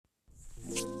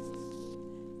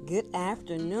Good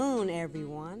afternoon,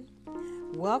 everyone.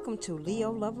 Welcome to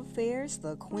Leo Love Affairs,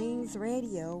 the Queen's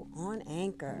Radio on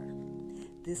Anchor.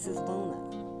 This is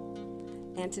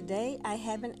Luna. And today I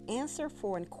have an answer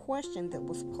for a question that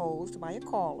was posed by a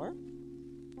caller.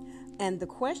 And the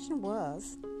question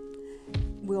was,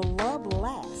 will love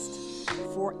last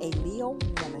for a Leo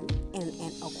woman and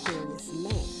an Aquarius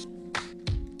man?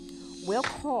 Well,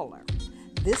 caller,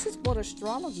 this is what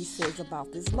astrology says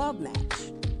about this love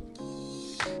match.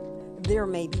 There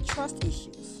may be trust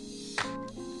issues.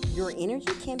 Your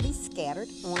energy can be scattered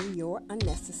on your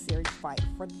unnecessary fight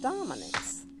for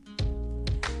dominance.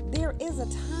 There is a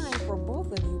time for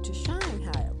both of you to shine,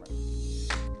 however.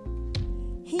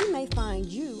 He may find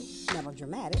you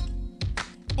melodramatic,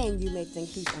 and you may think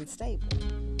he's unstable.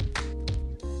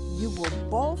 You will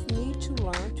both need to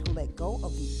learn to let go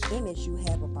of the image you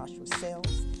have about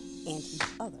yourselves and each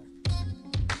other.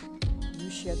 You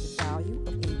share the value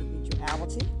of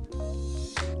individuality,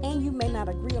 and you may not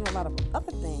agree on a lot of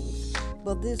other things,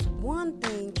 but this one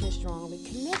thing can strongly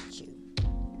connect you.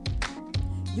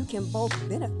 You can both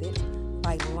benefit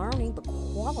by learning the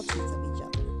qualities of each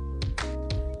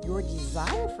other. Your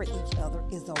desire for each other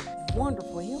is a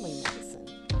wonderful healing medicine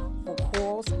for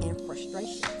quarrels and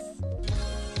frustrations.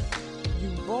 You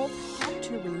both have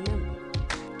to remember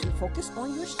to focus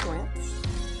on your strengths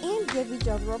and give each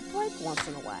other a break once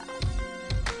in a while.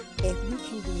 If you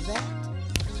can do that,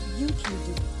 you can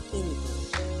do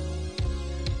anything.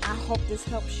 I hope this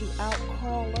helps you out,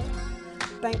 caller.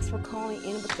 Thanks for calling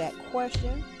in with that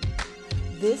question.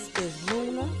 This is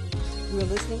Luna. We're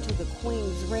listening to the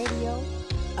Queen's Radio,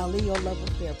 a Leo Love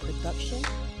Affair production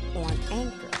on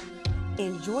Anchor.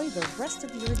 Enjoy the rest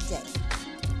of your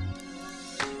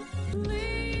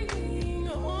day.